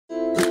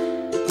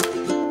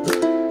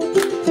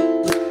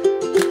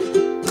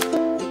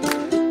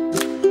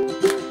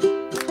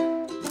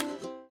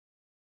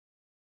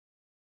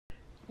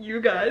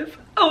guys.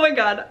 Oh my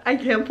god, I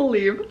can't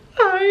believe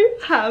I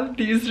have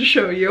these to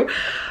show you.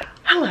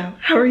 Hello,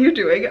 how are you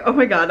doing? Oh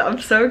my god, I'm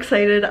so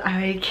excited.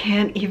 I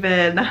can't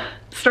even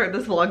start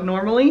this vlog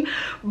normally,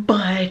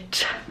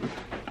 but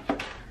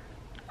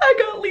I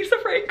got Lisa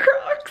Frank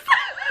Crocs.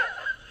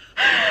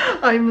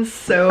 I'm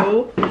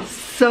so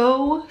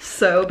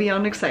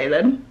beyond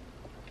excited.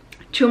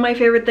 Two of my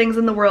favorite things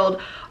in the world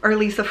are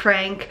Lisa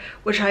Frank,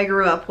 which I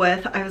grew up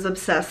with. I was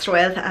obsessed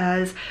with,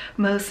 as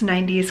most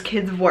 90s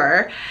kids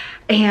were.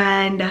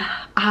 And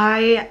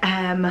I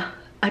am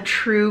a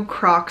true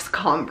Crocs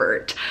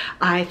convert.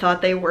 I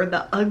thought they were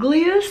the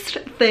ugliest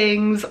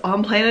things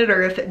on planet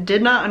Earth.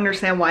 Did not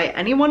understand why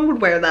anyone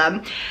would wear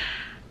them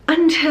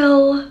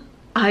until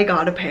I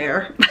got a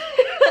pair.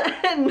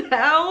 And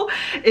now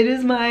it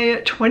is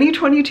my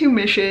 2022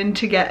 mission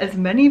to get as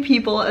many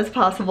people as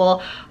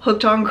possible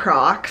hooked on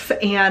Crocs,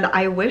 and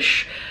I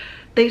wish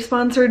they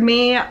sponsored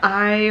me.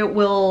 I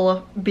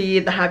will be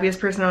the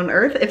happiest person on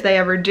earth if they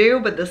ever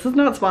do, but this is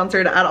not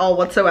sponsored at all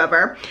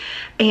whatsoever.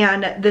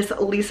 And this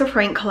Lisa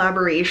Frank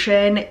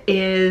collaboration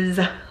is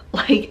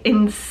like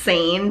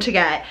insane to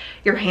get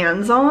your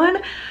hands on.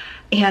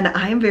 And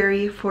I'm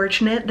very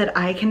fortunate that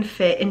I can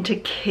fit into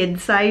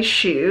kid-size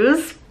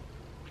shoes,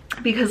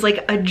 because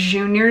like a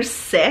junior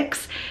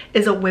 6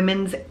 is a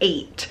women's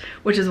 8,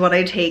 which is what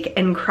I take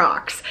in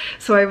Crocs.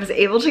 So I was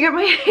able to get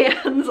my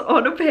hands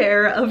on a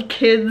pair of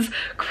kids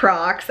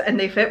Crocs, and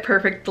they fit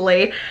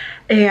perfectly,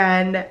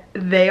 and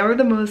they are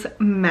the most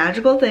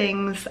magical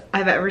things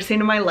I've ever seen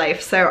in my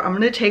life. So I'm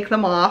gonna take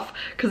them off,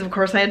 because of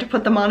course I had to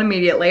put them on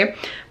immediately. I'm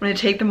gonna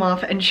take them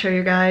off and show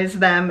you guys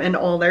them in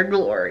all their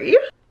glory.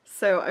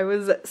 So I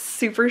was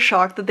super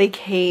shocked that they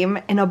came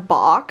in a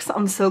box.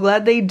 I'm so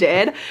glad they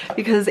did,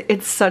 because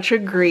it's such a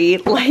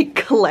great like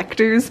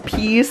collector's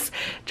piece.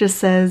 Just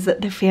says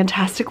the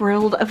fantastic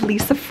world of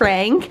Lisa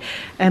Frank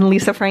and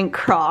Lisa Frank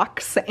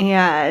Crocs,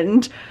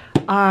 and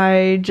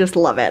I just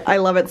love it. I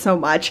love it so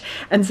much.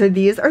 And so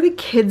these are the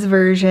kids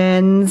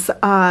versions.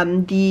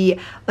 The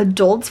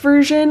adults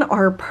version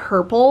are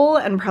purple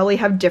and probably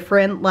have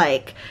different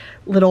like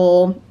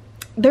little,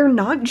 they're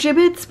not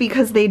gibbets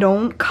because they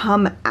don't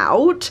come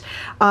out.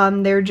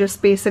 They're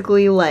just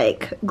basically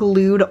like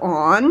glued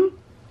on.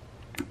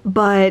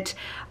 But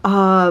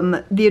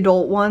the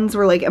adult ones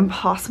were like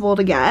impossible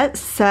to get.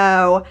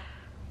 So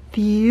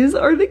these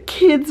are the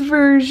kids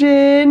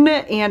version,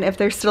 and if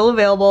they're still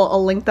available,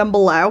 I'll link them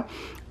below.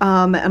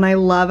 And I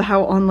love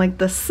how on like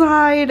the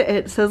side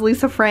it says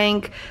Lisa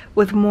Frank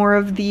with more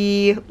of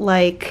the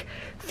like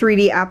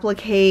 3D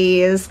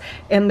appliques,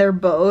 and they're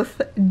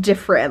both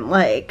different.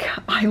 Like,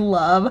 I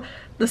love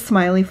the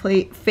smiley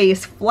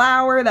face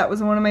flower. That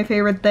was one of my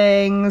favorite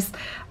things.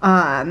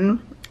 And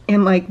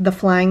like the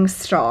flying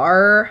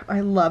star,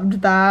 I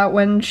loved that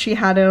when she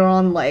had it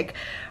on like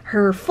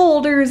her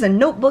folders and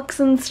notebooks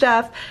and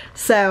stuff.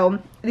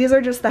 So these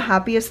are just the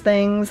happiest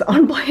things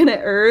on planet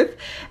Earth,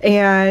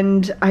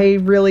 and I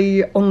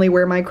really only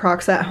wear my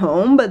Crocs at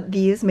home, but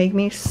these make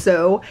me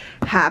so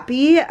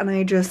happy, and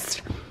I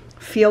just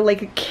feel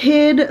like a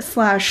kid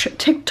slash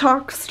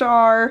TikTok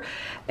star,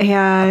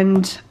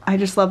 and I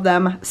just love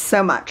them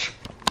so much.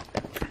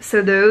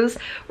 So those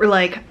were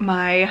like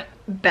my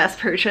best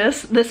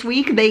purchase this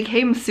week. They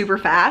came super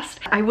fast.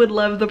 I would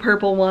love the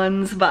purple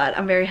ones, but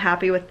I'm very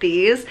happy with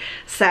these.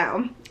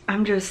 So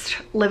I'm just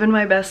living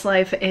my best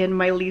life in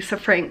my Lisa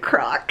Frank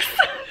Crocs.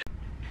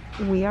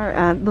 We are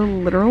at the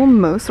literal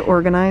most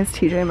organized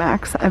TJ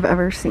Maxx I've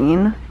ever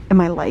seen in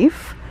my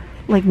life.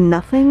 Like,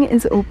 nothing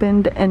is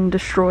opened and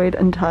destroyed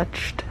and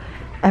touched.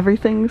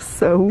 Everything's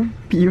so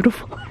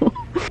beautiful.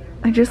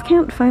 I just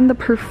can't find the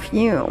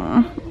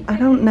perfume. I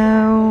don't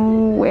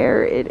know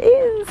where it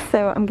is,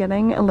 so I'm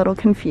getting a little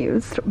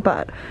confused,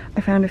 but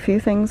I found a few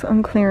things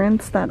on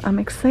clearance that I'm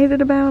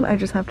excited about. I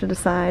just have to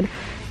decide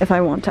if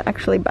I want to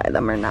actually buy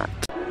them or not.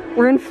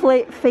 We're in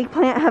fake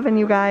plant heaven,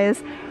 you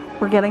guys.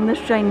 We're getting this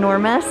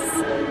ginormous,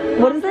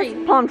 what is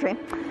this? Palm tree.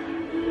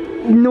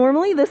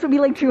 Normally this would be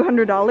like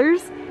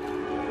 $200.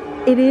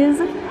 It is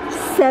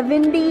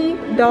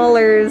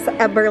 $70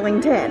 at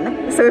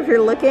Burlington. So if you're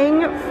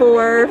looking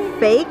for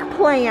fake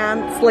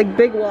plants, like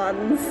big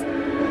ones,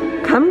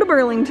 come to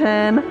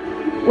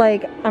Burlington.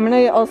 Like, I'm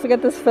gonna also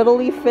get this fiddle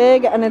leaf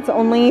fig, and it's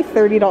only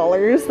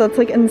 $30. That's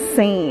like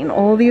insane.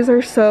 All of these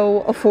are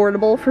so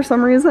affordable for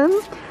some reason,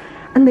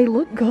 and they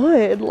look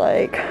good.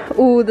 Like,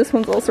 oh, this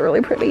one's also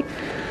really pretty.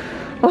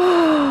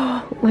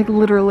 Oh, like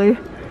literally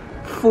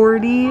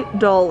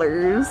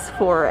 $40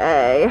 for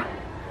a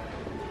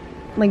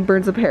like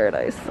birds of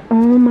paradise. Oh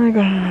my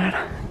god.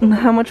 And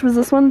how much was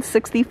this one?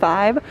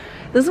 $65.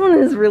 This one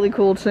is really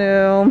cool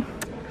too.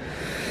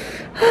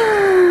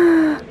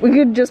 We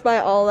could just buy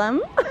all of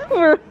them.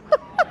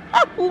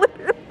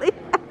 Literally.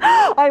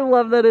 I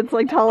love that it's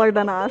like taller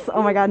than us.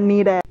 Oh my god,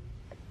 need it.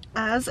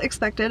 As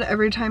expected,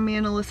 every time me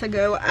and Alyssa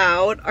go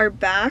out, our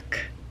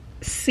back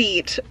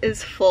seat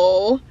is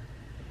full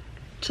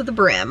to the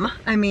brim.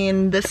 I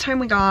mean, this time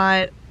we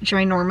got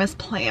ginormous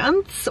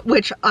plants,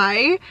 which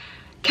I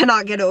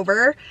cannot get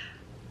over.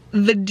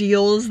 the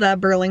deals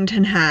that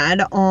Burlington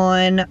had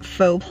on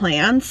faux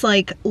plants.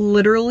 Like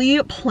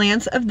literally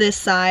plants of this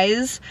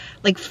size,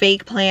 like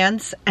fake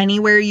plants,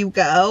 anywhere you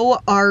go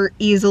are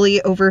easily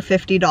over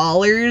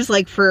 $50.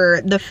 Like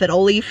for the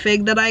fiddle leaf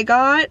fig that I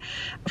got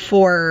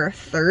for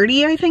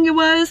 $30, I think it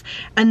was.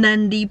 And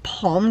then the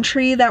palm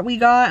tree that we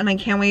got, and I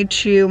can't wait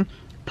to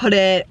put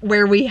it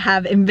where we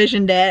have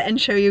envisioned it and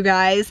show you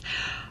guys.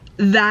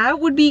 That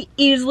would be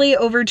easily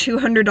over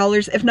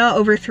 $200, if not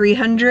over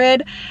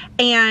 $300,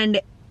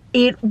 and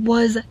it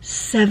was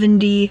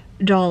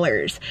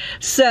 $70.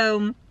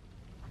 So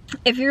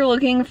if you're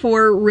looking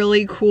for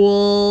really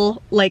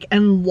cool, like,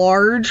 and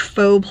large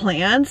faux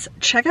plants,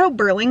 check out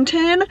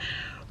Burlington.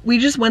 We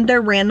just went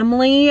there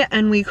randomly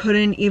and we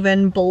couldn't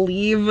even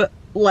believe,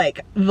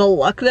 like, the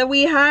luck that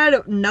we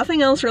had.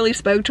 Nothing else really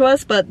spoke to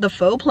us but the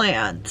faux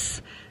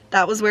plants.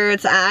 That was where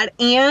it's at.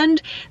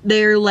 And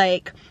they're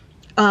like,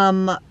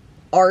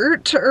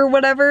 art or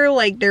whatever,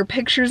 like their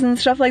pictures and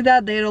stuff like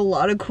that. They had a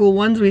lot of cool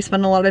ones. We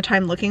spent a lot of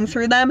time looking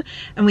through them,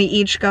 and we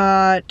each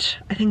got,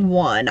 I think,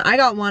 one. I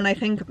got one, I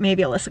think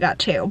maybe Alyssa got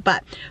two,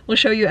 but we'll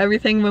show you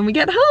everything when we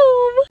get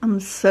home. I'm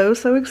so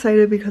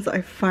excited because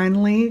I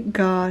finally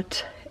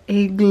got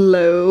a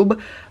globe.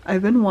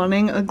 I've been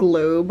wanting a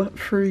globe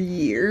for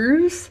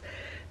years,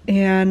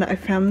 and I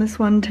found this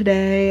one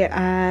today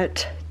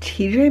at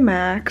TJ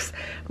Maxx,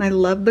 and I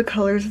love the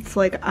colors. It's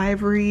like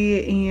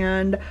ivory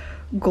and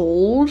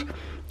gold,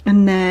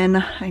 and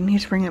then I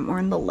need to bring it more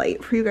in the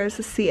light for you guys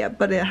to see it,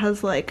 but it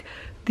has like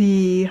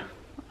the,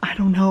 I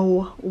don't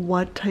know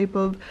what type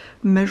of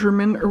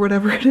measurement or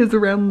whatever it is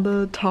around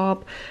the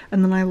top,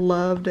 and then I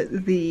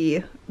loved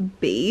the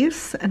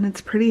base, and it's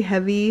pretty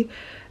heavy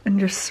and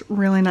just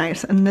really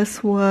nice. And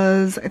this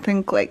was, I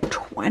think, like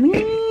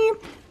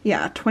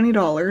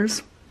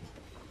 $20,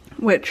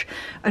 which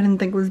I didn't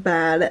think was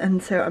bad,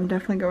 and so I'm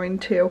definitely going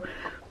to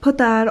put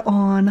that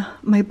on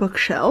my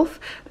bookshelf.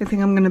 I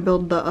think I'm gonna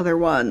build the other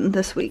one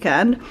this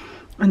weekend.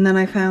 And then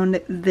I found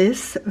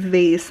this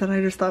vase that I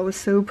just thought was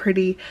so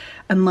pretty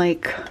and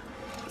like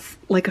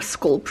a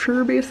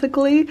sculpture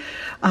basically.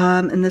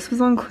 And this was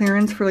on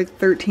clearance for like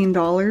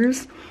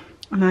 $13,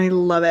 and I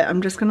love it.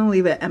 I'm just gonna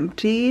leave it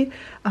empty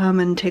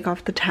and take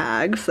off the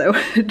tag so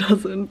it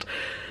doesn't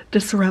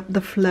disrupt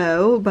the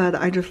flow, but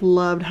I just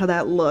loved how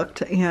that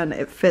looked, and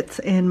it fits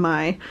in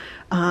my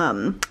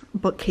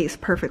bookcase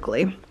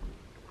perfectly.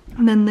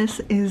 And then this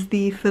is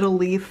the fiddle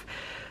leaf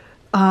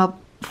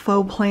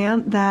faux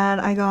plant that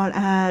I got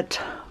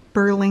at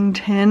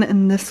Burlington,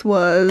 and this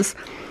was,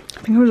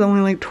 I think it was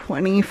only like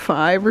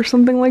 $25 or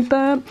something like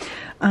that.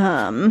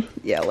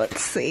 Yeah,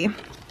 let's see.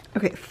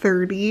 Okay,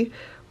 $30,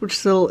 which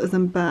still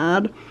isn't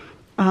bad.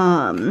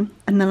 And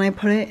then I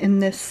put it in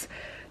this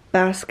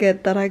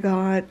basket that I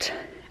got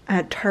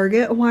at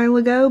Target a while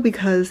ago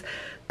because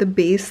the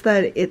base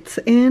that it's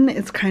in,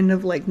 it's kind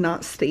of like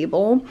not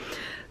stable.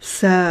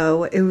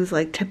 So it was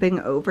like tipping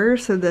over,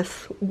 so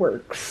this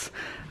works,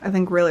 I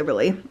think, really,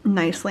 really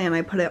nicely. And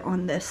I put it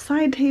on this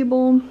side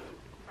table.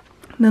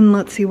 Then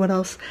let's see what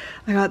else.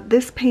 I got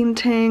this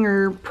painting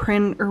or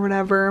print or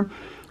whatever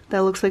that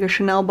looks like a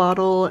Chanel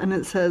bottle, and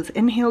it says,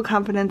 "Inhale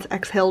confidence,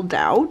 exhale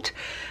doubt."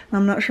 And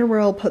I'm not sure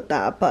where I'll put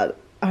that, but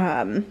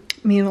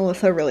me and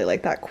Alyssa really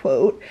like that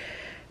quote.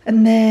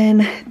 And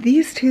then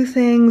these two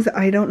things,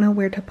 I don't know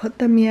where to put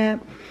them yet,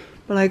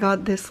 but I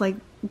got this like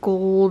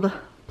gold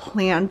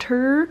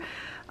planter,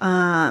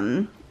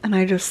 and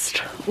I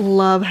just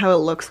love how it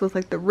looks with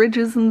like the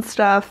ridges and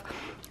stuff.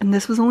 And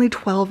this was only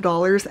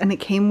 $12, and it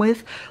came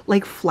with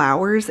like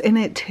flowers in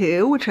it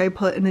too, which I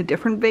put in a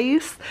different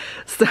vase,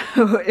 so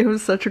it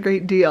was such a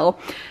great deal,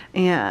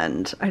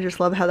 and I just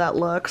love how that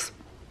looks.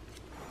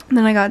 And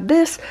then I got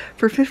this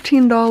for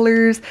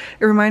 $15.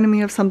 It reminded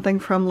me of something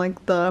from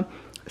like the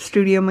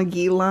Studio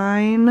McGee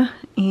line,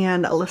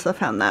 and Alyssa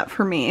found that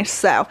for me,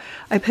 so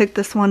I picked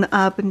this one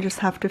up and just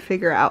have to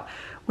figure out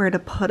where to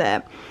put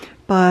it.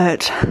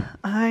 But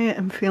I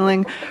am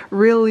feeling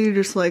really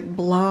just like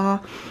blah,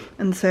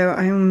 and so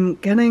I'm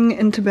getting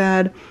into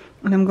bed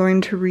and I'm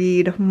going to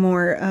read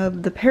more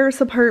of The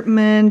Paris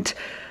Apartment.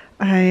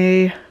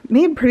 I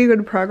made pretty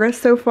good progress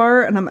so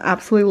far, and I'm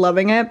absolutely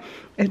loving it.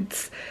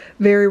 It's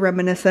very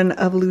reminiscent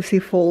of Lucy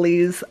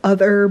Foley's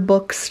other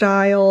book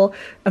style,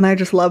 and I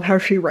just love how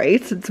she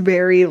writes. It's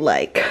very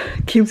like,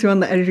 keeps you on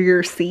the edge of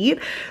your seat.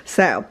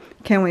 So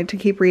can't wait to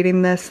keep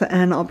reading this,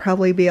 and I'll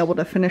probably be able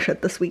to finish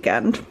it this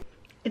weekend.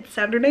 It's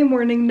Saturday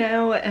morning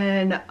now,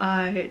 and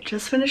I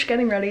just finished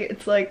getting ready.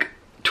 It's like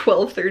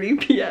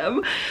 12:30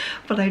 p.m.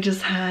 but I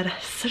just had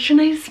such a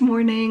nice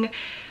morning,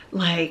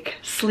 like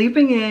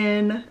sleeping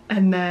in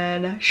and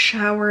then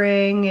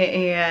showering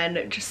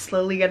and just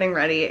slowly getting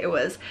ready. It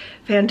was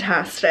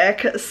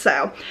fantastic.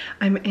 So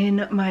I'm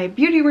in my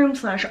beauty room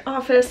slash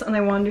office, and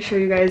I wanted to show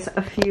you guys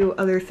a few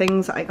other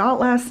things I got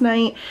last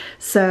night.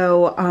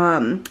 So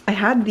I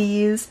had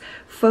these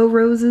faux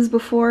roses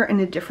before in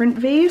a different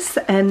vase,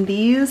 and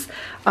these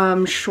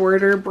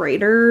shorter,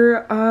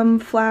 brighter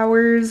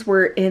flowers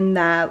were in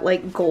that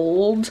like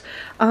gold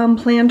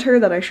planter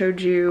that I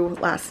showed you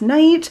last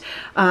night.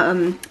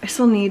 I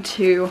still need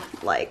to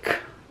like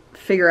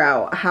figure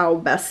out how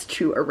best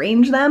to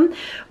arrange them,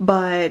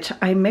 but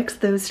I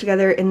mixed those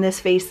together in this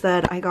vase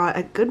that I got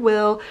at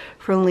Goodwill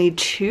for only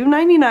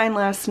 $2.99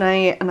 last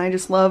night, and I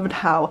just loved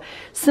how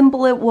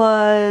simple it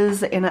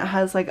was, and it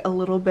has like a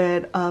little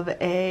bit of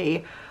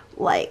a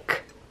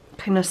like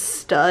kind of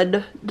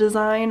stud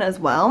design as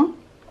well.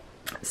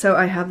 So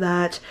I have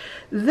that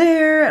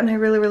there, and I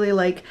really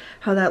like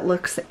how that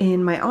looks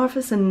in my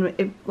office, and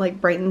it like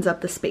brightens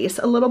up the space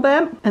a little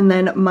bit. And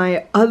then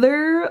my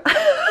other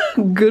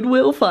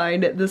Goodwill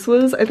find, this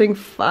was I think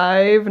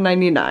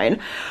 $5.99.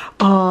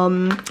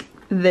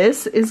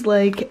 This is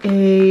like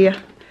a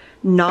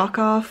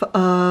knockoff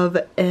of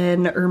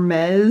an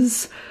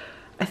Hermes,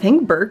 I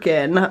think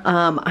Birkin.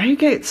 I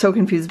get so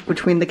confused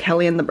between the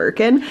Kelly and the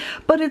Birkin,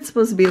 but it's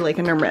supposed to be like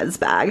an Hermes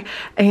bag.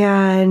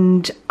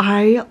 And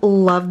I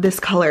love this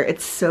color.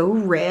 It's so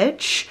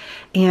rich,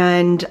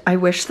 and I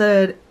wish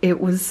that it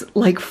was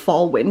like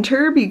fall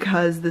winter,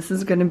 because this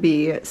is gonna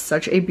be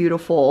such a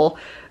beautiful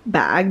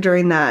bag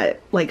during that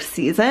like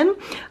season.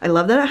 I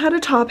love that it had a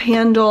top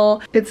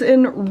handle. It's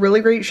in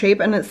really great shape,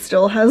 and it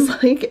still has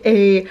like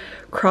a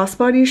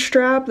crossbody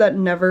strap that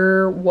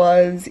never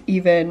was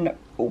even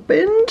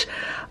opened,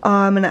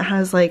 and it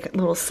has like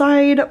little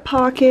side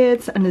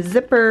pockets and a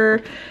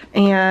zipper,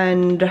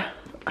 and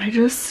I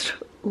just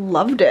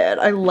loved it.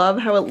 I love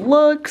how it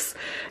looks,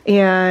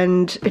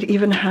 and it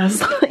even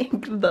has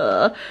like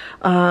the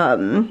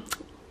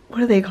what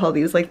do they call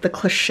these, like the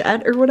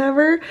clochette or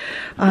whatever,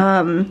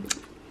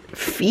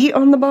 feet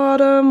on the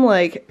bottom.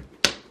 Like,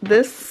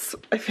 this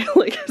I feel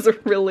like is a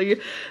really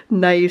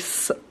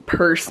nice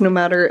purse, no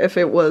matter if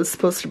it was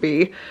supposed to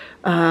be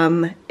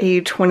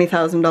a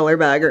 $20,000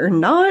 bag or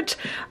not.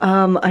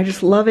 I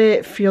just love it.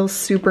 It feels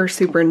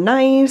super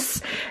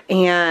nice,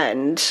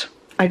 and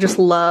I just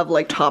love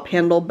like top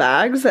handle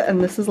bags,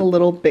 and this is a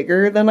little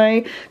bigger than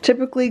I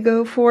typically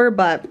go for,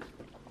 but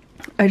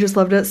I just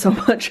loved it so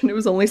much, and it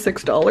was only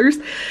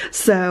 $6.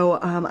 So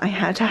I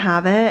had to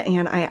have it,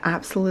 and I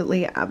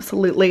absolutely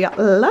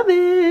love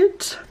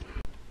it.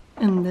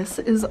 And this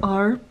is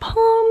our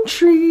palm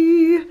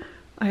tree.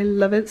 I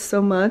love it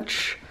so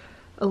much.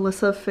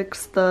 Alyssa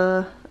fixed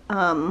the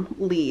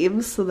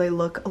leaves so they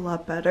look a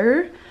lot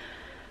better.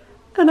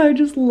 And I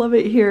just love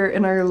it here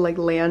in our like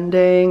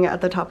landing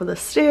at the top of the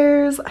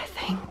stairs. I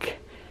think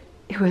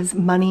it was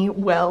money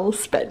well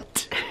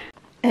spent.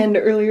 And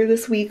earlier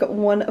this week,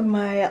 one of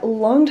my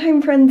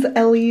longtime friends,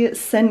 Ellie,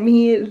 sent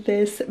me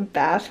this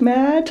bath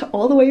mat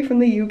all the way from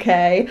the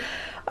UK.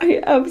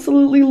 I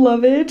absolutely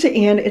love it,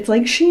 and it's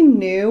like she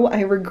knew I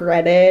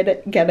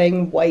regretted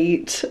getting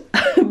white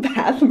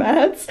bath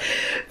mats,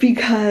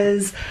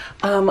 because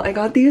I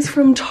got these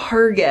from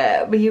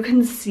Target, but you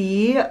can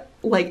see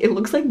like it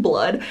looks like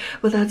blood,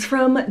 but that's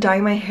from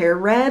dyeing my hair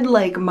red.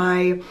 Like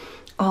my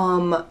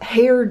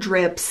hair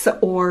drips,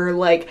 or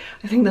like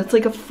I think that's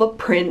like a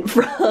footprint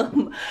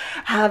from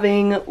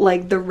having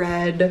like the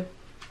red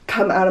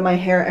come out of my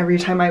hair every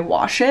time I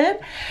wash it.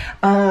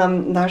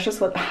 That's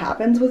just what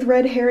happens with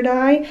red hair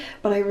dye,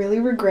 but I really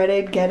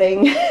regretted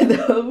getting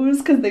those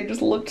because they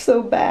just looked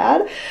so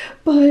bad.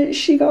 But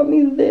she got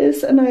me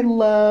this, and I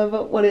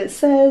love what it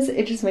says.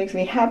 It just makes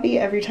me happy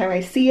every time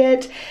I see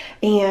it,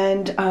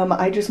 and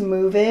I just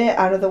move it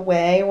out of the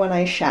way when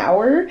I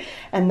shower,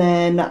 and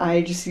then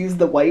I just use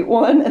the white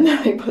one, and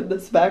then I put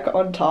this back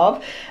on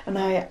top, and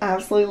I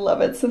absolutely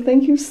love it. So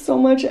thank you so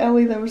much,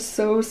 Ellie. That was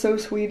so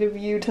sweet of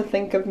you to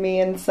think of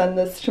me and send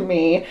this to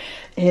me.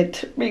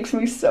 It makes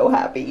me so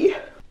happy.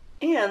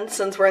 And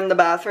since we're in the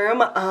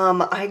bathroom,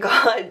 I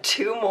got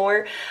 2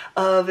 more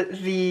of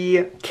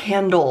the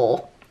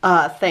candle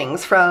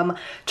things from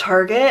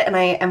Target, and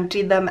I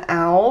emptied them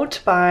out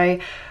by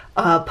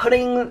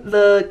putting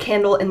the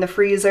candle in the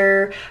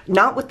freezer,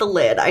 not with the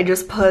lid. I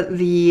just put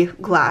the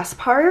glass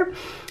part,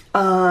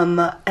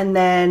 and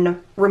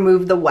then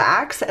remove the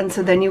wax, and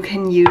so then you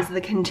can use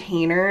the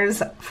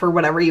containers for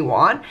whatever you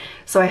want.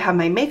 So I have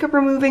my makeup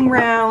removing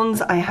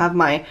rounds, I have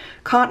my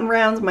cotton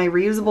rounds, my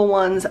reusable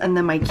ones, and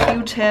then my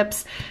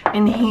Q-tips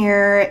in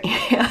here,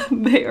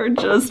 and they are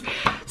just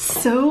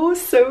so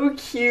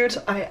cute.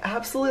 I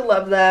absolutely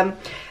love them,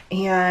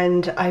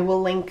 and I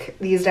will link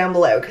these down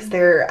below because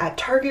they're at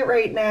Target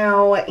right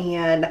now.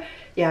 And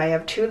yeah, I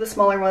have 2 of the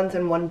smaller ones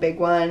and 1 big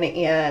one,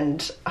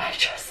 and I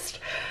just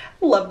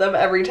love them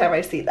every time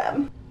I see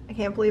them. I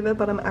can't believe it,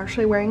 but I'm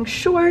actually wearing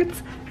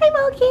shorts. Hi,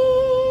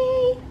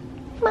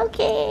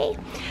 Moki!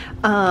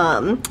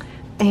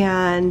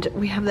 And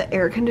we have the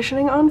air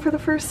conditioning on for the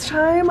first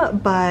time,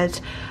 but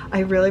I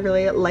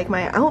really like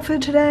my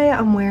outfit today.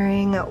 I'm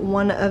wearing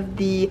one of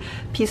the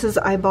pieces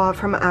I bought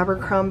from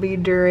Abercrombie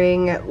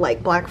during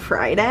like Black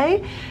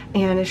Friday,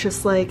 and it's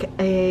just like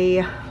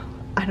a,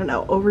 I don't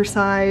know,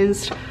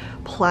 oversized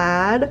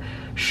plaid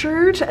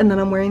shirt, and then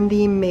I'm wearing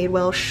the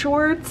Madewell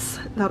shorts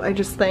that I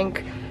just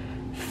think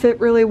fit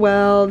really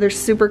well. They're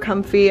super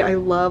comfy. I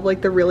love like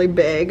the really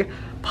big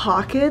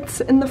pockets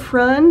in the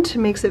front. It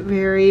makes it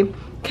very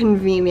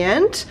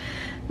convenient.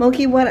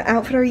 Moki, what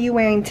outfit are you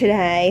wearing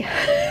today?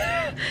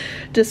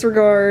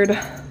 Disregard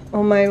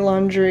all my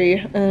laundry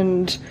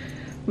and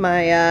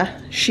my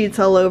sheets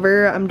all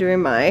over. I'm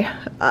doing my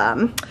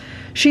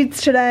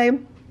sheets today.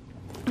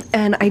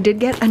 And I did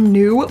get a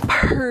new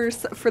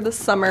purse for the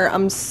summer.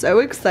 I'm so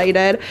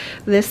excited.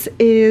 This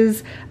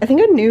is, I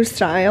think, a new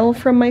style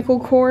from Michael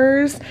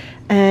Kors,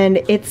 and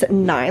it's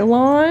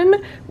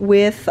nylon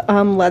with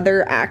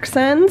leather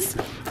accents.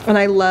 And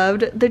I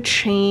loved the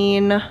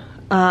chain,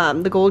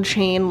 the gold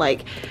chain,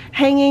 like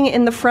hanging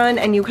in the front,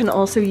 and you can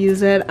also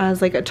use it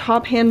as like a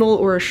top handle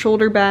or a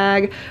shoulder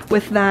bag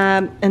with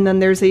that. And then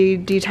there's a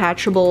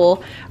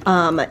detachable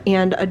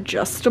and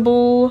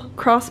adjustable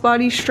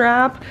crossbody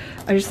strap.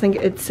 I just think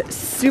it's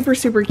super,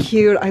 super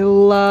cute. I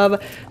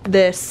love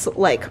this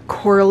like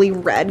corally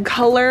red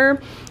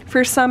color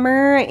for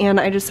summer, and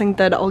I just think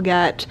that I'll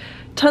get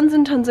tons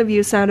and tons of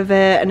use out of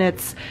it. And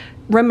it's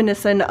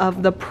reminiscent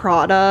of the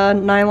Prada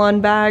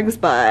nylon bags,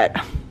 but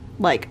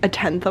like a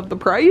 1/10 of the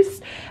price.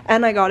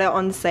 And I got it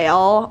on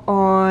sale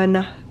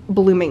on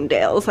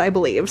Bloomingdale's, I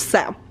believe.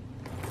 So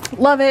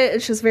love it.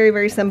 It's just very,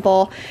 very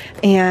simple,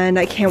 and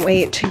I can't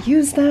wait to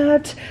use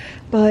that.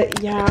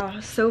 But yeah,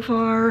 so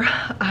far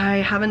I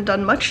haven't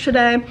done much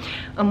today.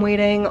 I'm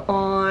waiting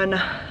on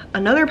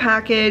another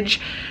package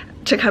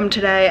to come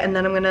today, and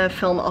then I'm gonna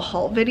film a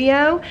haul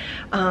video.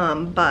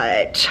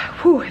 But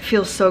whew, it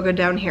feels so good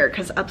down here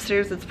because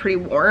upstairs it's pretty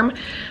warm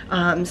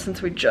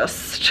since we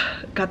just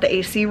got the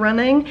AC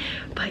running.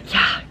 But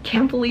yeah,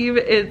 can't believe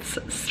it's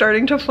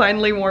starting to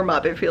finally warm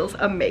up. It feels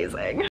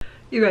amazing.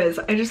 You guys,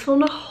 I just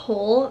filmed a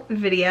whole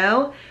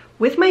video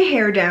with my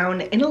hair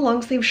down in a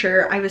long sleeve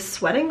shirt. I was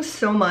sweating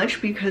so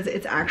much because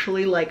it's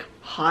actually like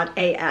hot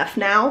AF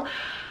now.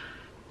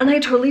 And I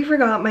totally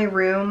forgot my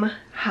room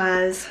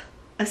has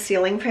a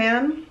ceiling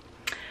fan.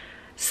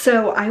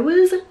 So I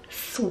was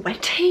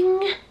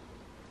sweating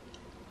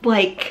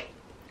like,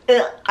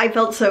 I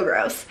felt so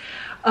gross.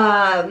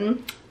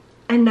 And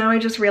now I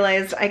just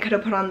realized I could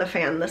have put on the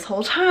fan this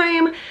whole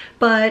time,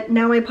 but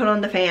now I put on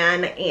the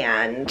fan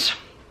and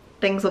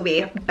things will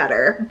be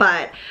better.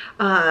 But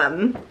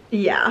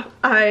yeah,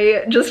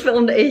 I just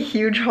filmed a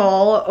huge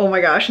haul. Oh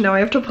my gosh, now I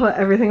have to put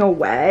everything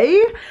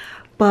away.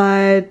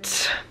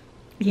 But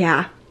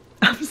yeah,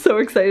 I'm so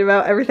excited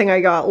about everything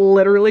I got.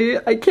 Literally,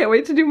 I can't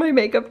wait to do my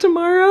makeup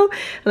tomorrow,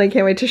 and I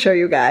can't wait to show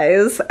you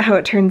guys how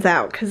it turns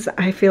out, because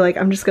I feel like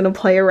I'm just gonna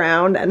play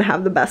around and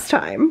have the best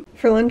time.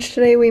 For lunch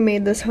today, we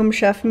made this home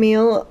chef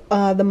meal,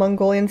 the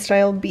Mongolian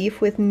style beef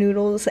with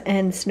noodles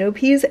and snow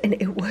peas, and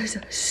it was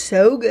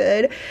so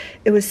good.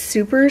 It was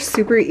super,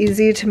 super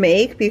easy to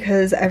make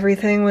because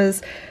everything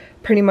was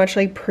pretty much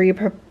like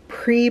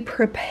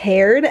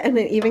pre-prepared, and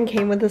it even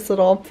came with this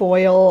little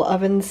foil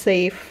oven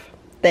safe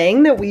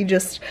thing that we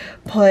just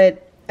put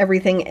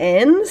everything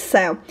in.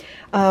 So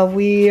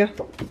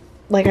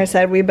like I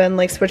said, we've been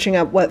like switching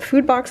up what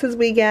food boxes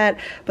we get,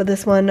 but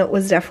this one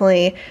was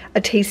definitely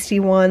a tasty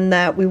one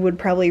that we would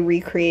probably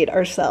recreate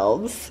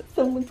ourselves.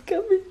 Someone's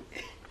coming.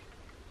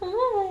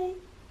 Hi.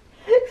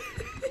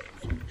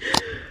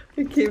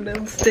 I came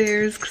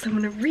downstairs because I'm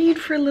gonna read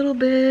for a little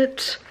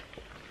bit.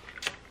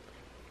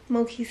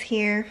 Moki's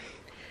here.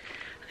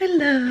 I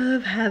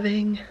love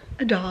having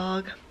a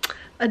dog.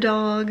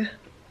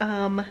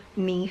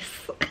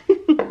 Niece.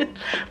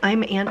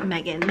 I'm Aunt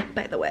Megan,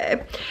 by the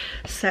way.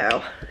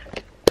 So,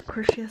 of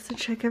course she has to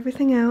check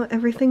everything out,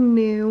 everything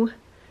new.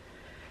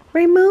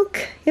 Right,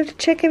 Moke? You have to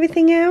check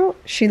everything out?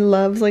 She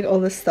loves like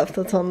all this stuff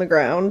that's on the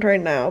ground right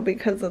now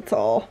because it's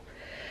all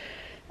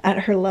at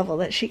her level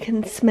that she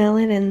can smell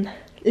it and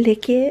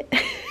lick it.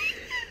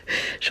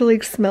 She'll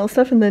like smell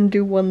stuff and then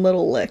do one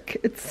little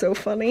lick. It's so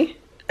funny.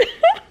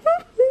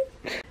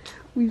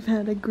 We've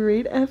had a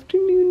great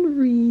afternoon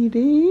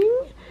reading.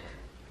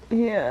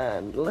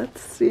 And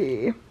let's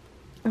see,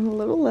 I'm a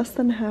little less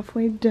than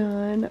halfway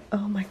done.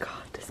 Oh my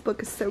god, this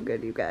book is so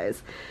good, you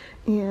guys.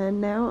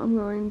 And now I'm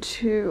going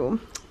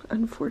to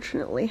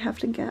unfortunately have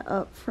to get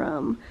up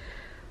from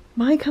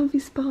my comfy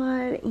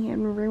spot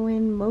and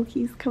ruin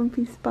Moki's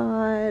comfy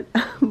spot.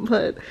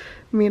 But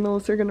me and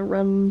Alyssa are gonna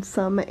run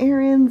some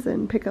errands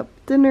and pick up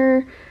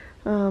dinner.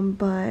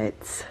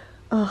 But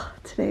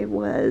today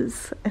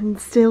was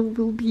and still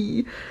will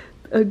be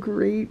a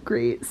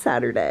great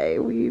Saturday.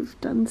 We've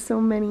done so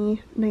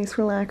many nice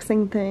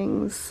relaxing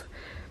things.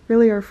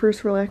 Really our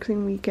first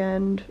relaxing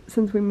weekend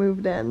since we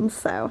moved in,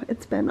 so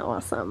it's been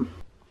awesome.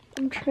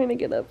 I'm trying to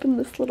get up and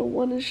this little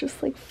one is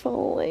just like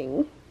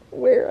falling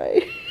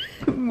where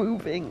I'm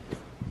moving.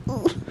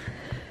 Ugh.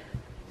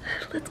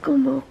 Let's go,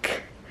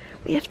 Moke.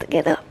 We have to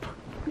get up.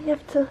 We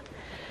have to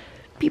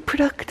be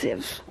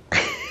productive.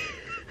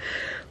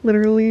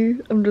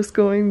 Literally, I'm just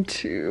going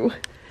to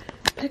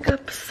pick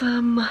up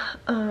some,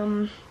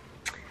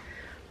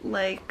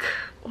 like,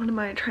 what am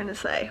I trying to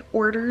say?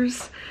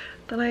 Orders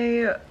that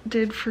I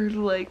did for,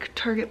 like,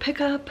 Target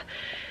pickup.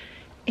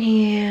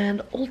 And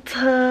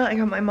Ulta, I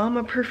got my mom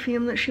a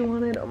perfume that she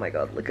wanted. Oh my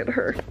god, look at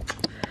her.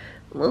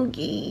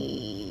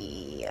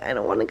 Monkey. I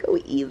don't want to go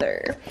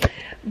either.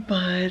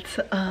 But,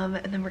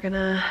 and then we're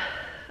gonna,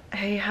 I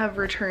have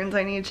returns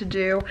I need to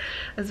do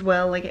as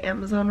well, like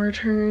Amazon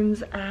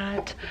returns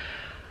at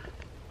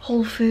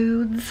Whole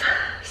Foods.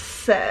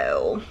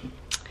 So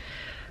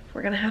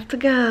we're gonna have to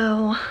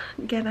go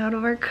get out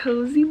of our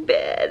cozy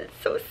bed.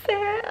 It's so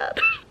sad.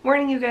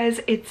 Morning, you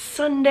guys. It's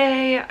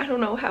Sunday. I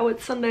don't know how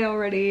it's Sunday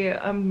already.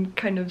 I'm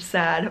kind of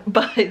sad,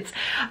 but it's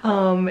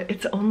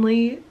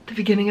only the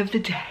beginning of the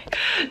day.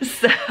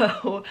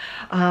 So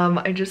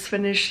I just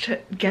finished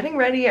getting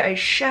ready. I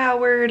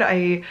showered.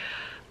 I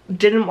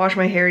didn't wash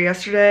my hair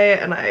yesterday,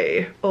 and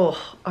I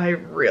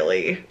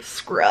really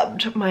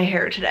scrubbed my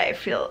hair today.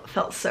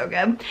 Felt so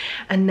good.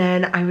 And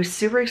then I was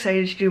super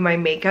excited to do my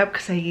makeup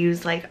because I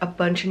used like a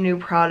bunch of new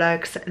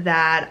products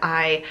that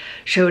I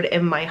showed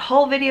in my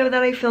haul video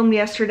that I filmed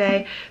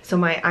yesterday. So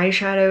my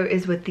eyeshadow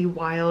is with the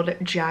Wild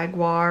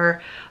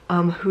Jaguar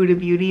Huda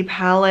Beauty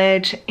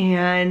palette,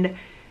 and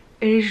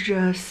it is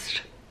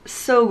just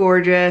so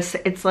gorgeous.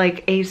 It's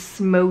like a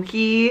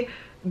smoky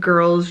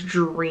girl's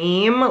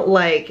dream.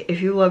 Like,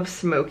 if you love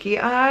smoky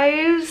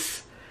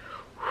eyes,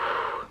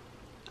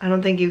 I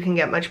don't think you can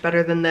get much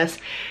better than this.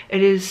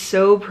 It is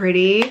so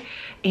pretty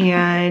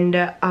and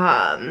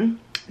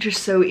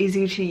just so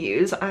easy to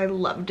use. I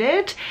loved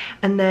it.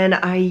 And then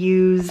I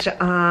used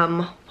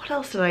what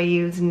else did I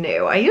use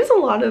new? I use a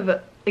lot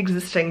of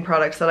existing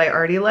products that I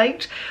already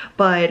liked,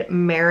 but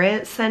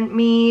Merit sent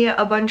me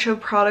a bunch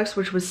of products,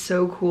 which was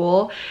so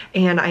cool,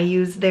 and I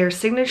used their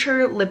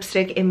signature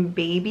lipstick in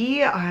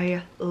Baby.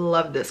 I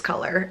love this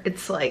color.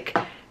 It's like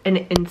an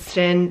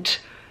instant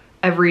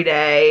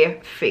everyday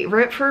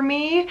favorite for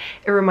me.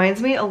 It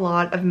reminds me a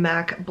lot of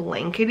MAC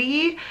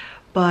Blankety,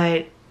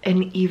 but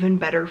an even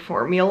better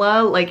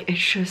formula. Like, it's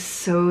just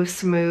so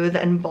smooth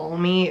and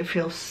balmy. It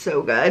feels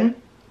so good.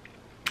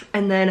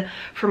 And then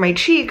for my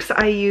cheeks,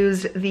 I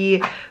used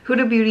the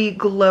Huda Beauty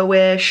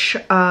Glowish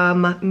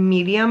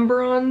medium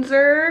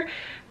bronzer.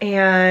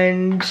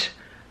 And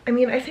I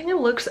mean, I think it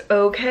looks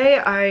okay.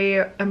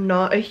 I am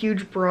not a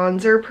huge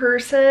bronzer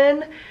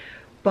person,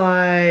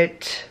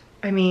 but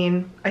I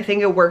mean, I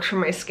think it works for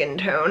my skin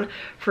tone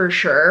for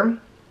sure.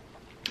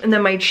 And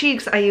then my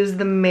cheeks, I used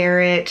the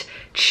Merit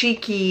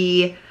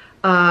Cheeky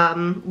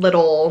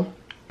little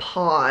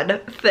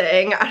pod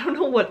thing. I don't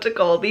know what to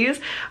call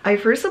these. I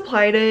first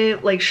applied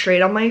it like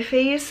straight on my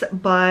face,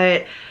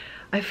 but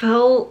I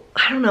felt,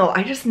 I don't know,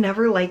 I just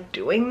never liked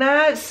doing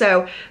that.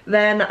 So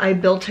then I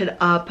built it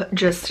up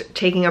just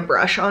taking a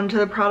brush onto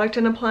the product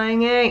and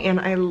applying it, and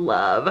I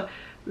love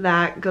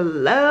that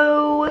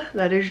glow.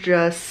 That is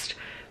just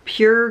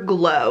pure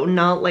glow,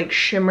 not like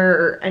shimmer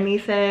or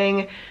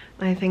anything.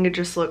 I think it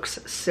just looks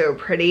so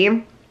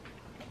pretty.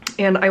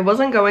 And I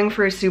wasn't going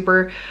for a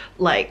super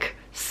like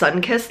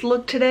sun-kissed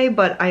look today,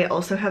 but I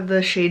also have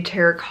the shade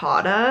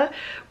Terracotta,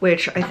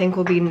 which I think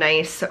will be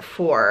nice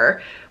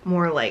for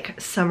more like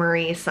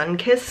summery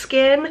sun-kissed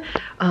skin.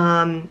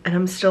 And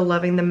I'm still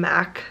loving the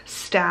MAC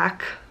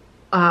Stack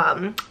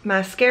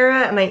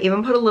mascara, and I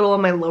even put a little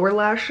on my lower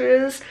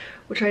lashes,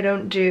 which I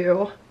don't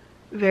do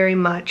very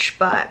much,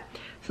 but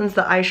since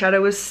the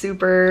eyeshadow was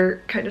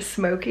super kind of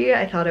smoky,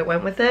 I thought it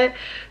went with it.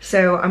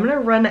 So I'm gonna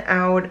run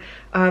out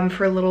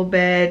for a little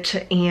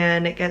bit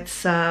and get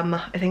some,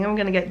 I think I'm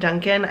gonna get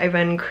Dunkin'. I've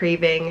been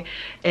craving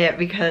it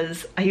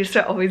because I used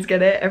to always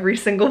get it every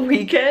single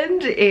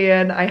weekend,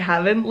 and I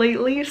haven't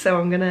lately,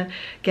 so I'm gonna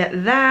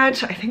get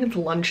that. I think it's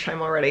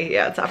lunchtime already.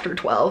 Yeah, it's after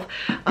 12.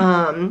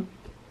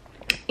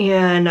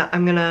 And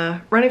I'm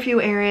gonna run a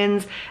few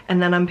errands,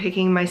 and then I'm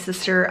picking my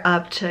sister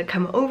up to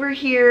come over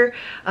here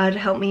to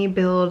help me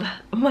build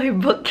my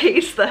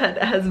bookcase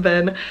that has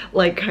been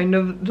like kind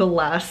of the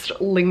last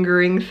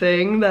lingering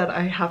thing that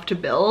I have to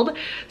build.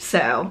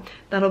 So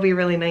that'll be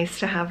really nice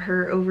to have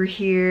her over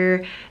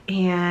here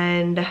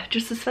and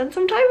just to spend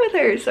some time with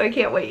her, so I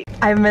can't wait.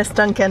 I missed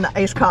Dunkin'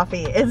 iced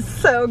coffee. It's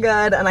so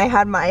good, and I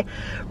had my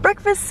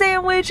breakfast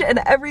sandwich and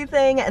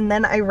everything, and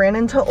then I ran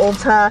into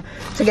Ulta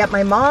to get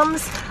my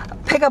mom's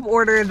pickup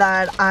order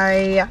that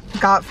I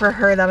got for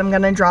her that I'm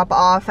gonna drop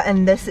off,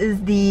 and this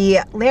is the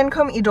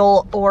Lancome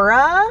Idole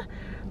Aura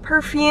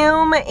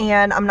perfume,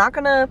 and I'm not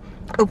gonna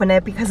open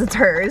it because it's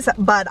hers,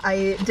 but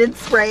I did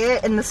spray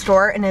it in the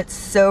store, and it's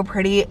so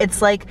pretty.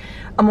 It's like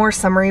a more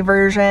summery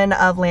version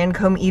of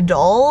Lancome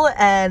Idole,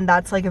 and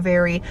that's like a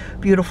very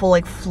beautiful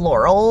like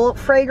floral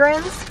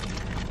fragrance.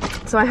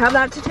 So I have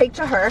that to take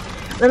to her.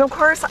 Then of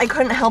course I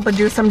couldn't help but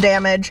do some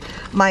damage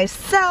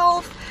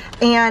myself,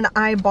 and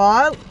I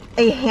bought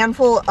a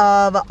handful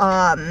of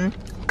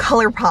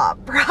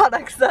ColourPop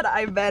products that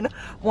I've been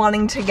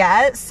wanting to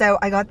get. So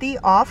I got the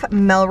Off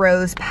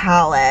Melrose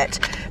palette.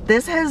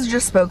 This has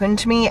just spoken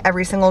to me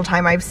every single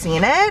time I've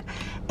seen it,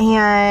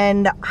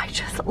 and I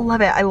just love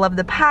it. I love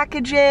the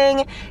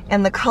packaging,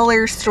 and the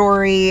color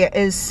story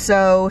is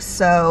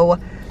so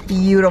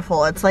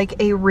beautiful. It's like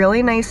a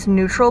really nice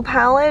neutral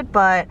palette,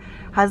 but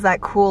has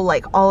that cool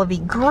like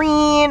olivey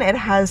green. It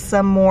has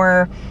some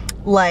more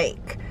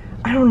like,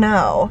 I don't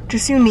know,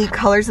 just unique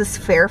colors. This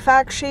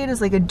Fairfax shade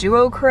is like a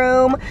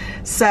duochrome,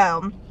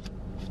 so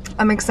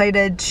I'm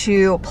excited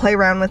to play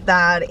around with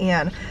that.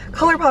 And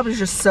ColourPop is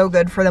just so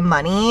good for the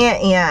money,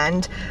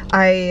 and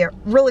I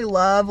really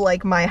love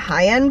like my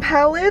high-end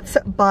palettes,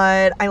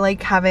 but I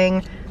like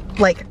having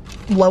like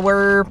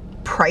lower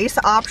price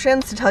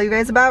options to tell you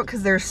guys about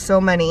because there's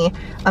so many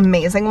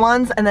amazing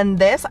ones. And then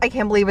this, I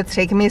can't believe it's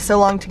taken me so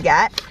long to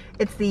get.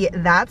 It's the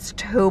That's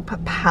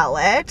Taupe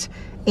palette,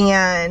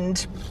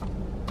 and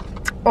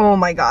oh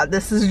my god,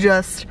 this is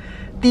just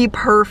the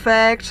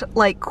perfect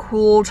like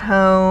cool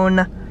tone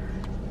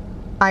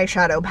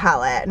eyeshadow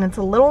palette. And it's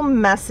a little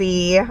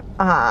messy,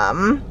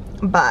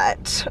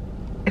 but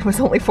it was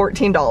only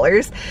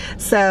 $14.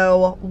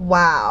 So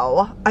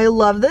wow, I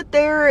love that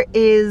there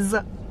is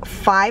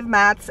 5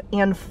 mattes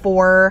and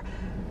 4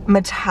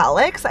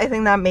 metallics. I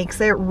think that makes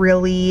it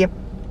really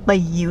like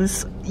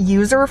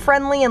user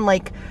friendly and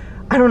like,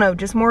 I don't know,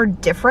 just more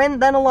different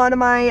than a lot of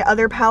my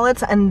other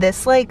palettes. And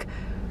this like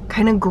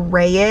kind of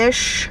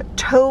grayish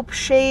taupe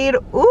shade,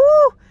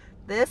 ooh,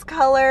 this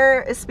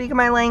color is speaking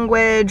my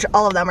language.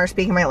 All of them are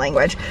speaking my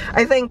language.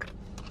 I think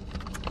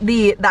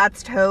the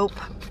That's Taupe,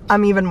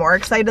 I'm even more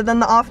excited than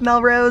the Off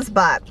Melrose,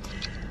 but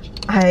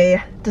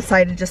I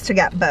decided just to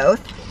get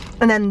both.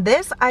 And then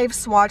this I've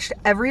swatched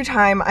every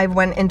time I've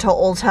went into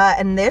Ulta,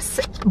 and this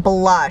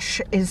blush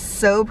is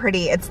so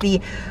pretty. It's the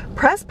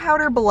Pressed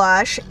Powder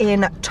Blush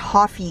in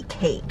Toffee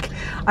Cake.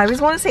 I always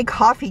want to say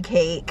Coffee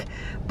Cake,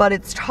 but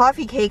it's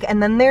Toffee Cake.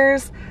 And then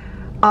there's,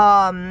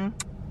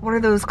 what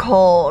are those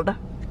called?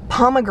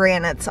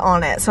 Pomegranates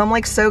on it. So I'm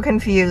like so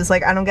confused.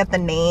 Like I don't get the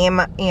name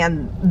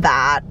and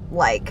that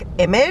like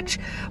image,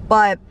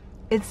 but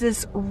it's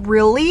this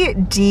really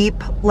deep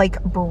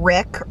like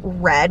brick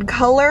red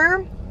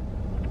color.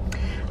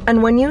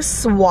 And when you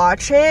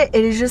swatch it,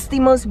 it is just the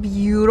most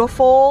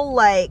beautiful,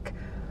 like,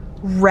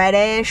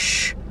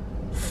 reddish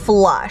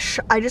flush.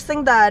 I just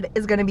think that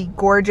is gonna be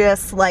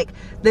gorgeous. Like,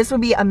 this would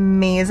be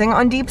amazing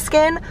on deep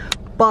skin,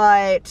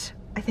 but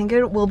I think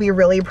it will be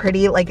really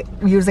pretty, like,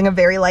 using a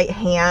very light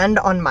hand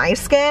on my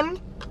skin.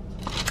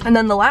 And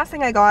then the last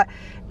thing I got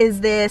is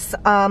this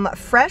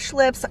Fresh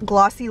Lips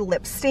Glossy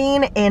Lip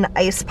Stain in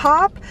Ice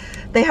Pop.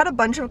 They had a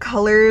bunch of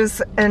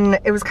colors, and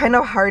it was kind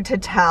of hard to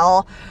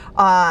tell,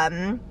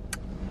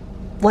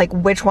 like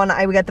which one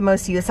I would get the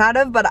most use out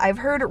of, but I've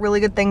heard really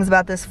good things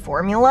about this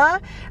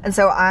formula. And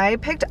so I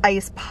picked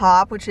Ice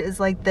Pop, which is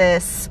like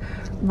this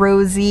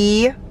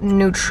rosy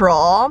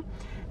neutral,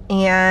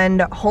 and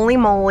holy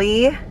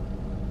moly,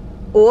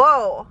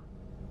 whoa.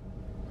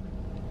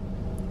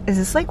 Is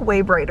this like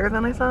way brighter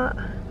than I thought?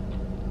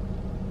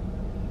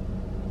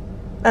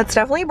 That's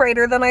definitely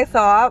brighter than I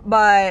thought,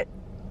 but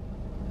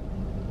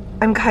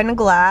I'm kind of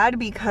glad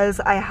because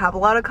I have a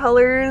lot of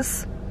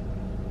colors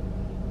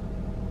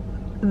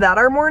that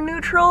are more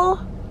neutral.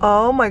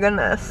 Oh my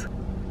goodness.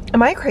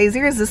 Am I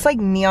crazy or is this like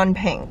neon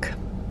pink?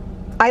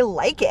 I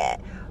like it,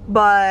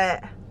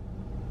 but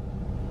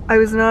I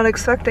was not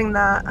expecting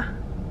that.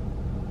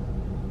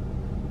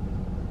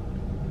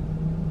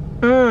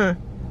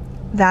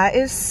 That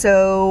is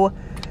so,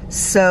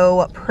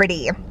 so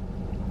pretty.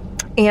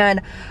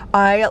 And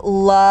I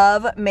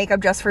love Makeup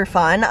Just for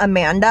Fun.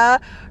 Amanda,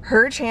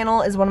 her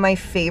channel is one of my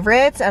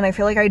favorites, and I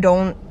feel like I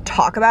don't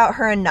talk about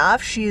her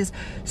enough. She's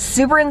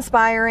super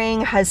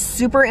inspiring, has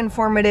super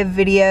informative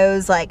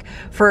videos like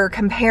for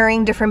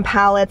comparing different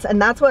palettes,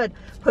 and that's what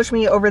pushed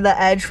me over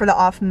the edge for the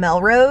Off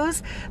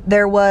Melrose.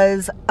 There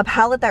was a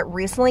palette that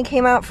recently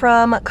came out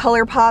from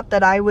ColourPop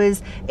that I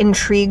was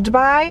intrigued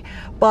by,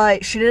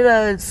 but she did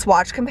a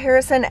swatch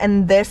comparison,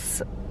 and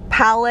this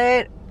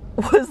palette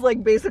was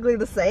like basically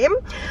the same.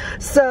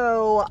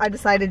 So I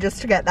decided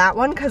just to get that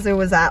one because it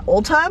was at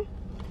Ulta.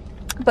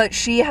 But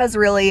she has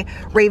really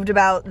raved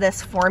about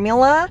this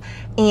formula,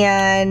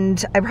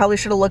 and I probably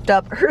should have looked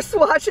up her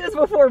swatches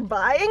before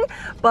buying,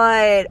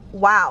 but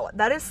wow,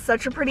 that is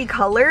such a pretty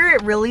color.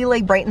 It really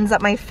like brightens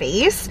up my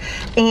face,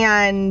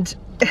 and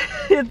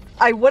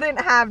I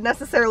wouldn't have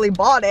necessarily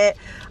bought it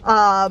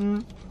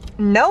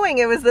knowing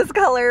it was this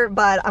color,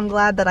 but I'm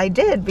glad that I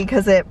did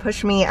because it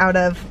pushed me out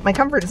of my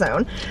comfort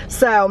zone.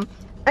 So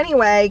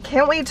anyway,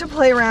 can't wait to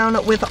play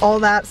around with all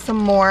that some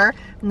more.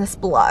 And this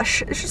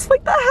blush is just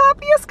like the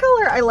happiest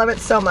color. I love it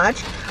so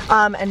much.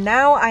 And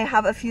now I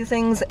have a few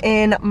things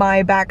in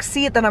my back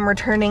seat that I'm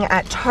returning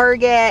at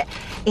Target,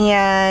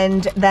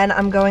 and then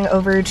I'm going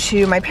over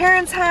to my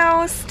parents'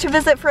 house to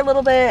visit for a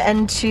little bit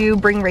and to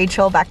bring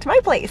Rachel back to my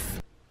place.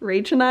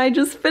 Rach and I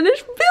just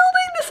finished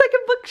building the second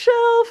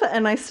bookshelf,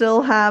 and I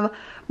still have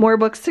more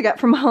books to get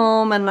from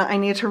home, and I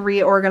need to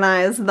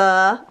reorganize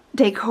the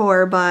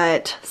decor,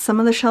 but some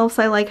of the shelves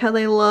I like how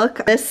they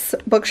look. This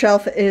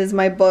bookshelf is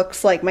my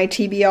books, like my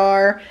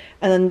TBR,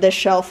 and then this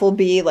shelf will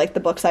be like the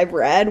books I've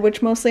read,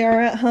 which mostly are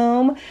at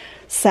home.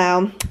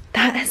 So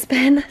that has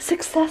been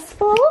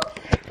successful.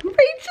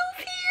 Rachel's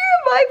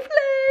here, my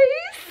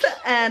place,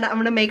 and I'm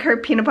gonna make her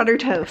peanut butter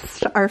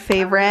toast, our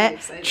favorite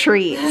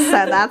treat. So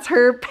that's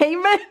her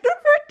payment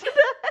for today.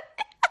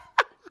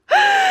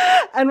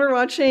 And we're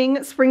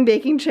watching Spring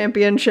Baking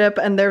Championship,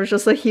 and there was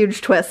just a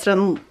huge twist,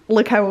 and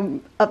look how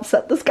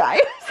upset this guy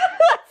is.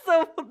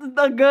 So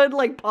a good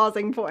like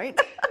pausing point.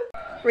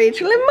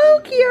 Rachel and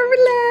Moki are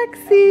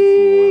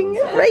relaxing.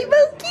 Right,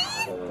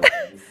 Moki?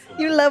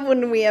 You love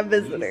when we have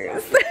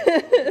visitors.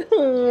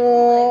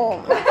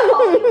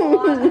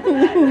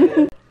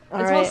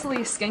 It's mostly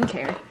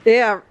skincare.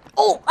 Yeah,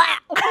 Oh!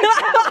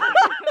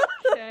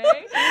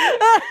 Okay.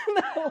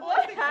 No,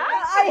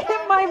 I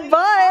hit my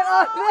butt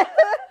on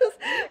this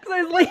because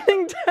I was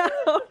leaning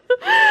down.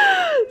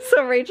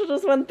 So Rachel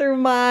just went through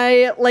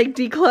my like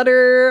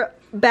declutter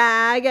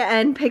bag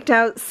and picked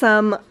out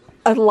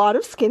a lot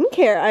of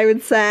skincare, I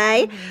would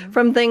say,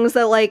 from things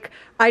that like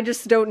I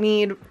just don't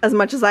need as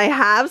much as I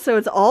have, so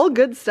it's all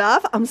good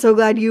stuff. I'm so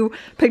glad you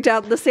picked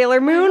out the Sailor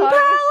Moon palette.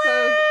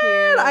 So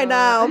cute. I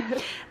know.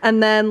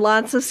 And then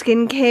lots of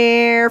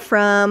skincare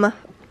from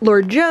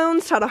Lord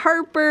Jones, Tata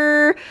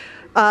Harper,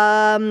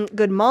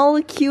 Good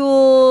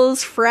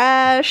Molecules,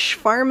 Fresh,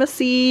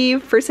 Pharmacy,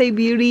 First Aid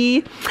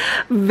Beauty.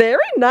 Very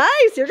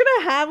nice. You're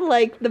gonna have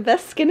like the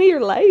best skin of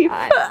your life.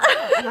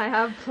 I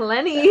have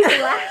plenty.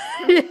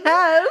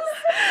 Yes.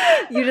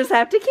 You just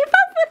have to keep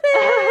up with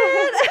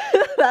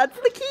it. That's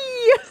the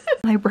key.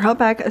 I brought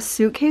back a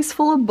suitcase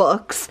full of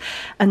books,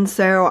 and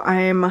so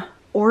I'm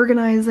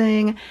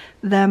organizing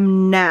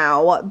them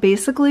now.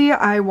 Basically,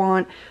 I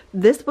want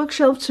this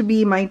bookshelf to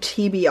be my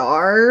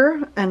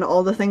TBR and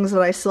all the things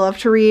that I still have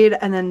to read,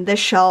 and then this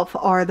shelf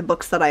are the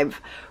books that I've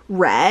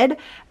read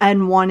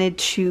and wanted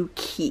to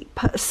keep.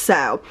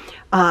 So,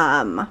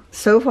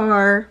 so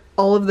far,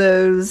 all of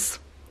those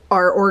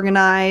are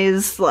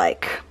organized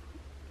like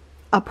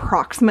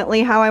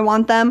approximately how I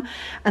want them,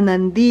 and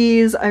then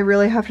these I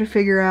really have to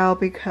figure out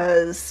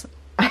because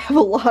I have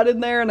a lot in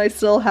there and I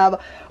still have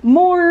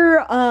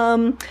more,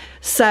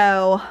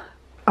 so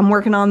I'm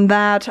working on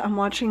that. I'm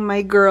watching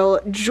my girl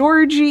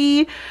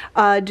Georgie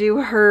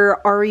do her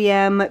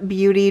REM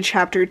Beauty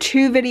Chapter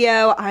 2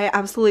 video. I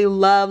absolutely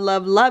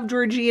love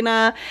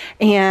Georgina,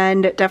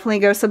 and definitely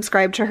go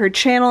subscribe to her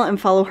channel and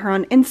follow her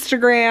on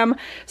Instagram.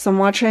 So I'm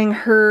watching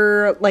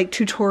her like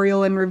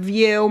tutorial and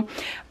review.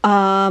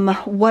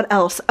 What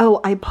else?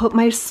 Oh, I put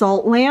my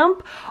salt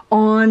lamp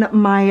on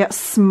my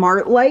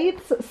smart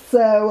lights.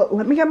 So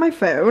let me get my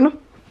phone.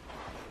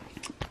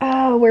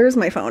 Oh, where's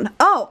my phone?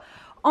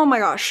 Oh my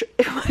gosh,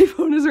 my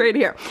phone is right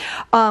here.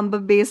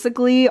 But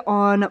basically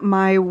on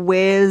my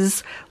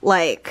Wiz,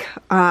 like,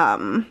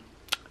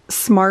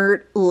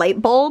 smart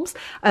light bulbs,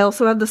 I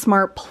also have the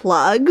smart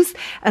plugs.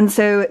 And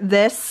so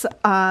this,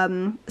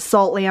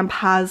 salt lamp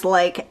has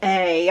like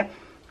a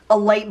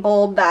light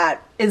bulb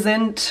that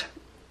isn't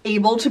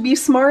able to be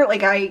smart.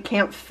 Like I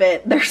can't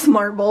fit their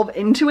smart bulb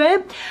into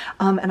it.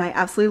 And I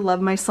absolutely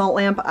love my salt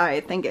lamp. I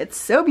think it's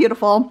so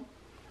beautiful.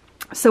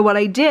 So what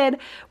I did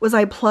was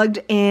I plugged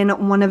in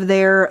one of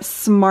their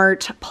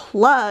smart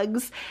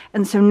plugs,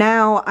 and so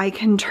now I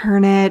can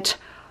turn it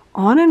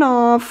on and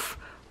off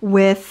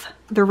with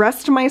the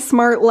rest of my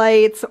smart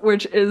lights,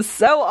 which is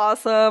so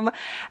awesome.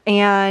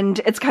 And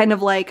it's kind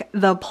of like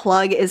the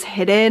plug is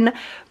hidden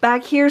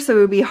back here, so it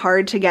would be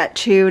hard to get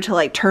to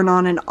like turn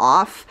on and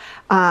off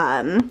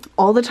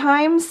all the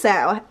time.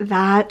 So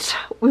that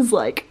was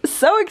like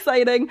so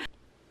exciting.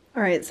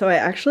 All right, so I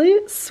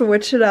actually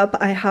switched it up.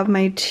 I have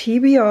my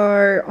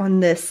TBR on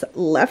this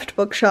left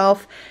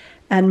bookshelf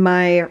and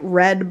my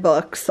red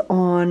books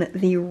on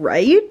the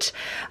right.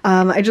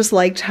 I just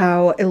liked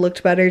how it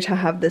looked better to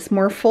have this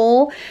more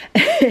full.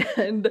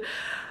 And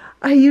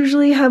I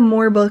usually have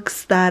more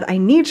books that I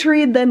need to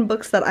read than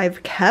books that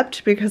I've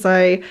kept, because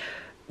I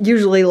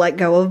usually let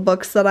go of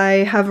books that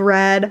I have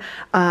read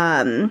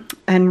and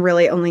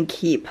really only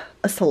keep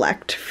a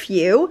select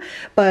few.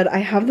 But I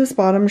have this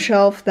bottom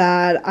shelf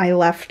that I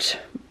left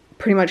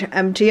pretty much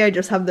empty. I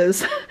just have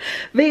those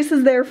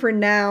vases there for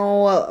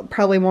now.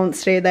 Probably won't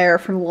stay there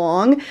for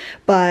long,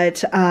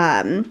 but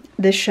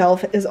this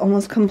shelf is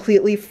almost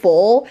completely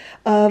full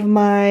of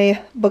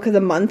my book of the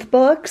month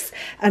books,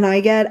 and I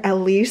get at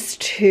least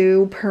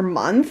 2 per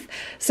month.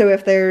 So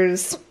if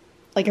there's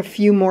like a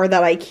few more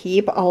that I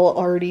keep, I'll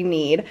already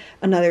need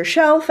another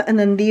shelf. And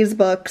then these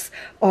books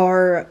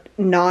are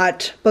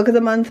not book of the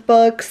month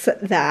books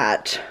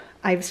that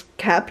I've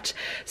kept,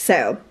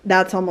 so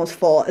that's almost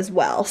full as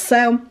well.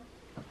 So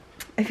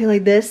I feel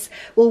like this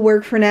will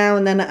work for now,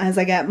 and then as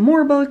I get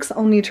more books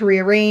I'll need to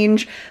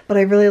rearrange, but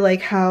I really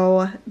like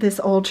how this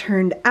all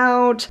turned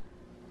out.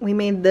 We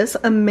made this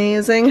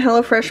amazing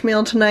HelloFresh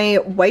meal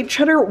tonight, white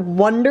cheddar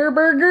Wonder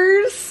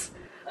Burgers.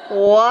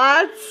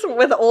 What?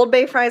 With Old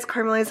Bay fries,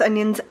 caramelized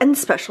onions, and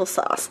special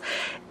sauce.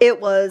 It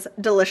was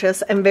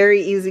delicious and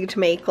very easy to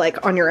make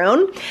like on your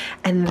own.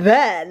 And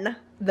then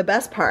the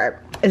best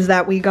part is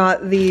that we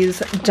got these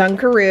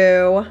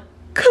Dunkaroo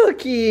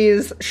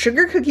cookies,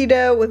 sugar cookie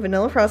dough with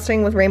vanilla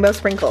frosting with rainbow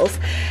sprinkles.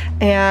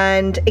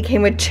 And it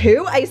came with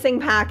 2 icing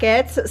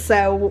packets,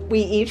 so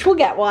we each will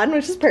get one,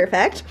 which is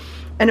perfect.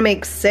 And it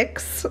makes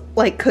 6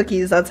 like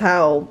cookies. That's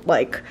how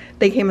like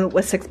they came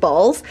with 6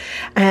 balls.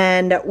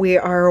 And we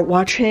are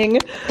watching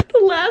the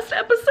last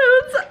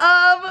episodes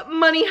of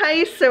Money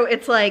Heist, so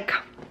it's like,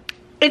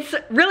 it's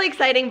really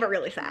exciting but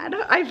really sad,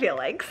 I feel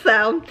like.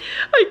 So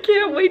I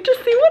can't wait to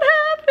see what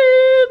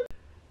happens.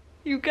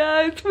 You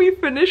guys, we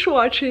finished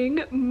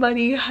watching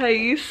Money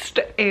Heist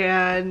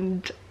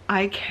and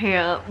I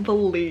can't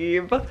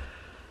believe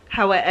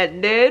how it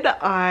ended.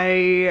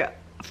 I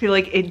I feel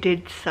like it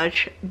did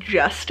such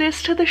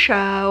justice to the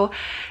show,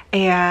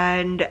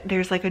 and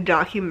there's like a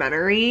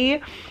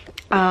documentary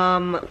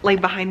like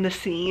behind the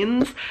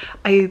scenes,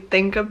 I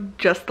think, of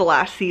just the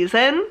last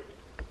season.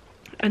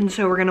 And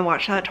so we're gonna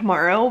watch that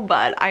tomorrow,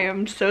 but I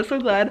am so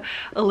glad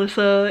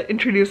Alyssa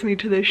introduced me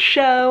to this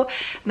show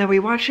and that we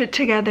watched it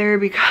together,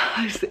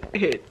 because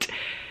it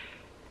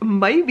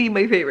might be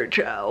my favorite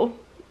show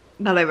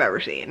that I've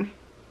ever seen.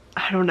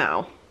 I don't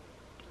know.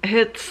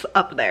 It's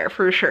up there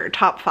for sure,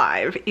 top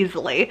 5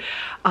 easily.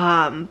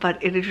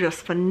 But it is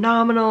just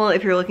phenomenal.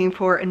 If you're looking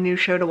for a new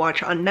show to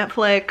watch on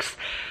Netflix,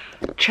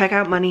 check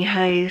out Money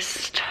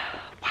Heist.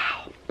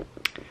 Wow.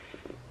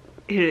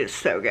 It is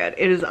so good.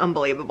 It is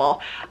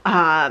unbelievable.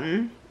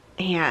 And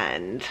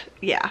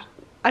yeah,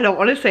 I don't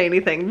want to say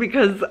anything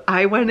because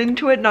I went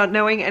into it not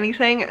knowing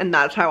anything, and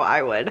that's how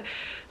I would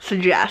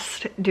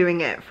suggest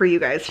doing it for you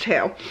guys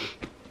too.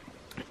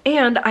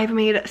 And I've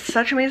made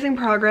such amazing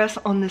progress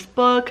on this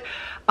book.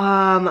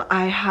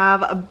 I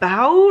have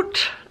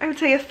about, I would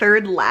say, a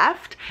third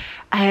left,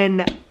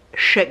 and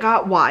shit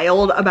got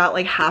wild about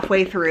like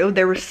halfway through.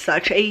 There was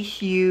such a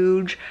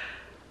huge,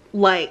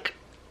 like,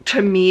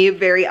 to me,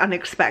 very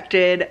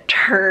unexpected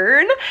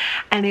turn,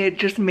 and it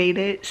just made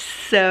it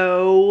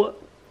so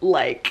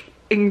like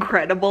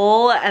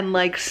incredible and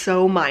like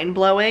so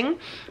mind-blowing.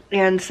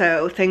 And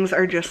so things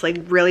are just like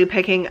really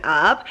picking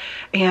up,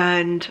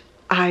 and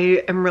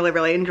I am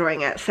really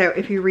enjoying it. So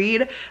if you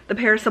read The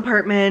Paris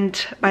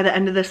Apartment by the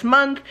end of this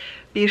month,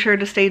 be sure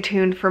to stay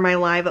tuned for my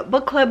live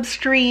book club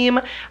stream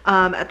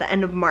at the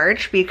end of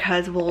March,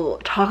 because we'll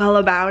talk all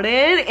about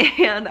it.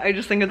 And I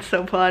just think it's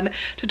so fun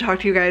to talk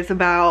to you guys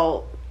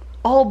about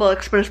all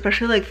books, but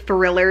especially like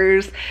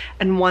thrillers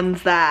and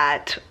ones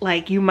that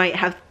like you might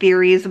have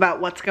theories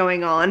about what's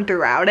going on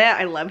throughout it.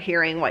 I love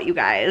hearing what you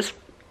guys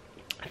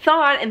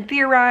thought and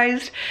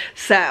theorized.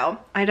 So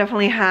I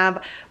definitely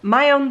have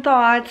my own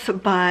thoughts,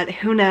 but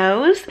who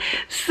knows.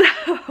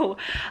 So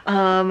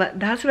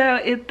that's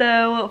about it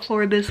though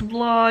for this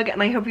vlog,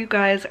 and I hope you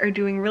guys are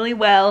doing really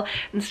well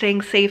and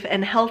staying safe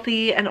and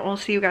healthy, and I'll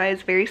see you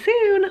guys very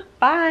soon.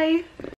 Bye.